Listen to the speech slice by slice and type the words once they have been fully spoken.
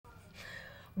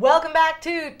Welcome back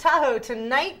to Tahoe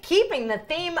tonight, keeping the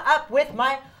theme up with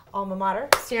my alma mater,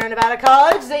 Sierra Nevada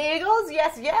College, the Eagles.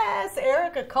 Yes, yes.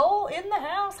 Erika Cole in the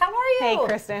house. How are you? Hey,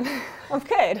 Kristen. I'm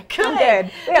good. Good. I'm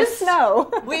good. We have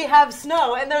snow. We have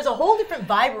snow, and there's a whole different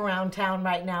vibe around town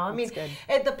right now. I mean,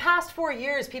 at the past 4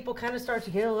 years, people kind of start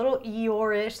to get a little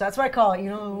Eeyore-ish. That's what I call it, you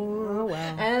know. Oh,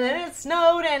 wow. And then it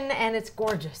snowed, and it's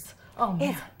gorgeous. Oh, man.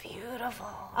 It's beautiful.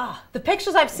 The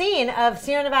pictures I've seen of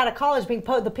Sierra Nevada College being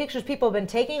the pictures people have been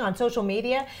taking on social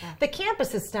media, the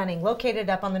campus is stunning, located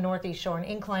up on the Northeast Shore in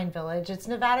Incline Village. It's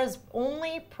Nevada's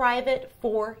only private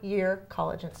 4-year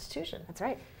college institution. That's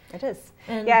right. It is.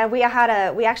 And yeah, we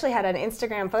actually had an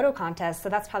Instagram photo contest, so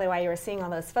that's probably why you were seeing all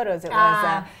those photos. It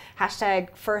was hashtag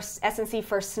SNC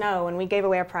First Snow, and we gave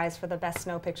away a prize for the best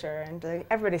snow picture, and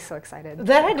everybody's so excited.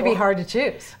 That had to be hard to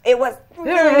choose. It was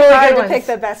really really hard good to pick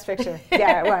the best picture.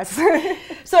 Yeah, it was.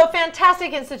 So a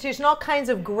fantastic institution, all kinds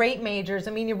of great majors.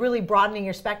 I mean, you're really broadening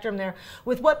your spectrum there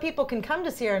with what people can come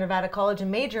to Sierra Nevada College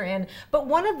and major in. But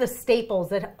one of the staples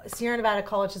that Sierra Nevada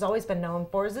College has always been known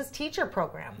for is this teacher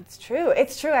program. It's true.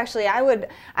 It's true. Actually, I would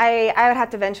have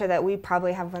to venture that we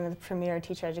probably have one of the premier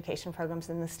teacher education programs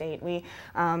in the state.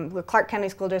 The Clark County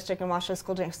School District and Washoe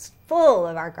School District is full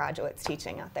of our graduates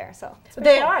teaching out there. So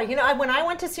they are. You know, when I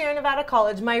went to Sierra Nevada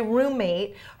College, my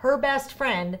roommate, her best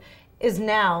friend, is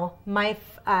now my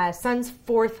son's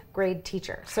 4th grade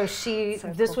teacher. So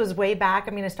this was way back.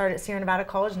 I mean, I started at Sierra Nevada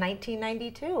College in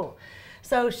 1992.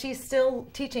 So she's still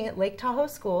teaching at Lake Tahoe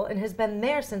School and has been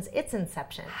there since its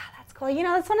inception. Well, you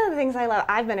know, that's one of the things I love.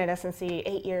 I've been at SNC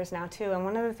 8 years now, too, and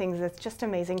one of the things that's just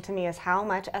amazing to me is how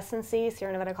much SNC,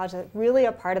 Sierra Nevada College, is really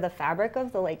a part of the fabric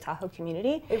of the Lake Tahoe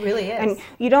community. It really is. And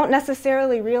you don't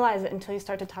necessarily realize it until you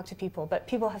start to talk to people, but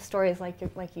people have stories like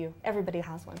you. Everybody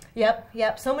has one.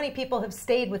 Yep. So many people have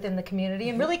stayed within the community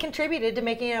and really contributed to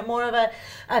making it more of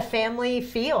a family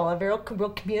feel, a real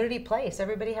community place.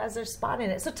 Everybody has their spot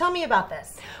in it. So tell me about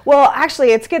this. Well,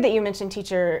 actually, it's good that you mentioned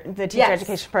the teacher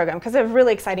education program, because it's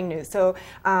really exciting news. So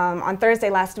on Thursday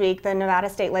last week, the Nevada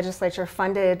State Legislature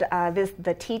funded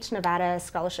the Teach Nevada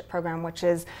Scholarship Program, which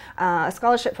is a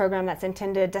scholarship program that's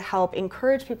intended to help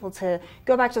encourage people to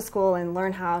go back to school and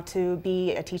learn how to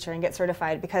be a teacher and get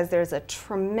certified, because there's a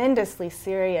tremendously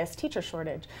serious teacher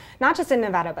shortage, not just in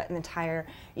Nevada, but in the entire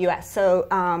U.S. So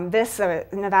this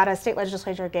Nevada State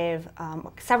Legislature gave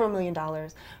several $1 million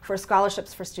for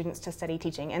scholarships for students to study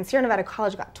teaching. And Sierra Nevada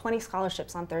College got 20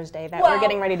 scholarships on Thursday that we're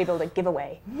getting ready to be able to give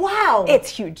away. Wow. It's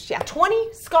huge, yeah.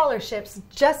 20 scholarships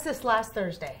just this last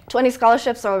Thursday. 20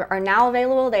 scholarships are now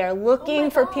available. They are looking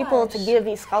for people to give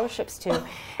these scholarships to.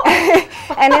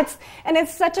 and it's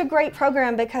such a great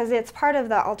program because it's part of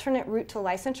the alternate route to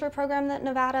licensure program that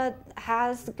Nevada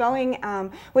has going,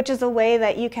 which is a way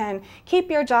that you can keep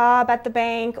your job at the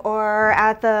bank or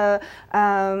at the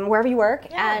wherever you work,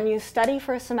 and you study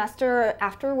for a semester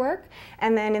after work,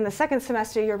 and then in the second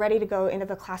semester you're ready to go into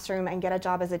the classroom and get a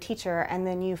job as a teacher, and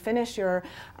then you finish your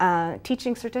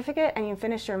teaching certificate and you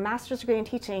finish your master's degree in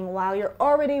teaching while you're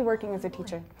already working as a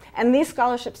teacher. And these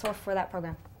scholarships are for that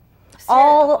program.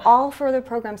 All for the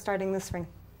program starting this spring.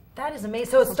 That is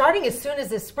amazing. So it's starting as soon as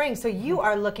this spring. So you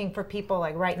are looking for people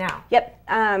like right now. Yep.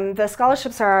 The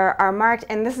scholarships are marked,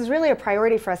 and this is really a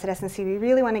priority for us at SNC. We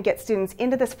really want to get students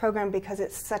into this program because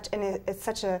it's such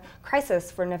a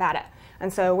crisis for Nevada.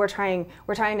 And so we're trying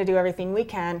to do everything we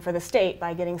can for the state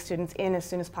by getting students in as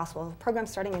soon as possible. The program's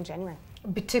starting in January.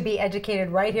 To be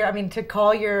educated right here, I mean, to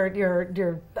call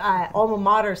your alma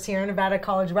mater, Sierra Nevada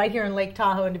College, right here in Lake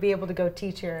Tahoe, and to be able to go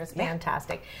teach here is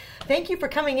fantastic. Thank you for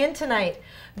coming in tonight.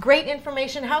 Great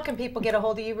information. How can people get a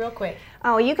hold of you real quick?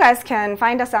 Oh, you guys can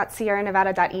find us at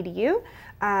sierranevada.edu.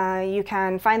 You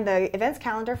can find the events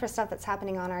calendar for stuff that's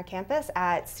happening on our campus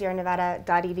at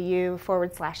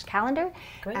sierranevada.edu/calendar.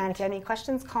 Great. And if you have any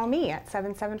questions, call me at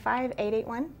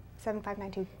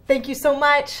 775-881-7592. Thank you so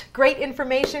much. Great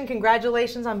information.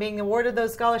 Congratulations on being awarded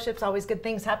those scholarships. Always good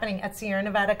things happening at Sierra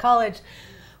Nevada College.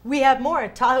 We have more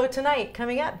Tahoe Tonight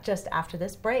coming up just after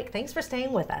this break. Thanks for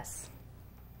staying with us.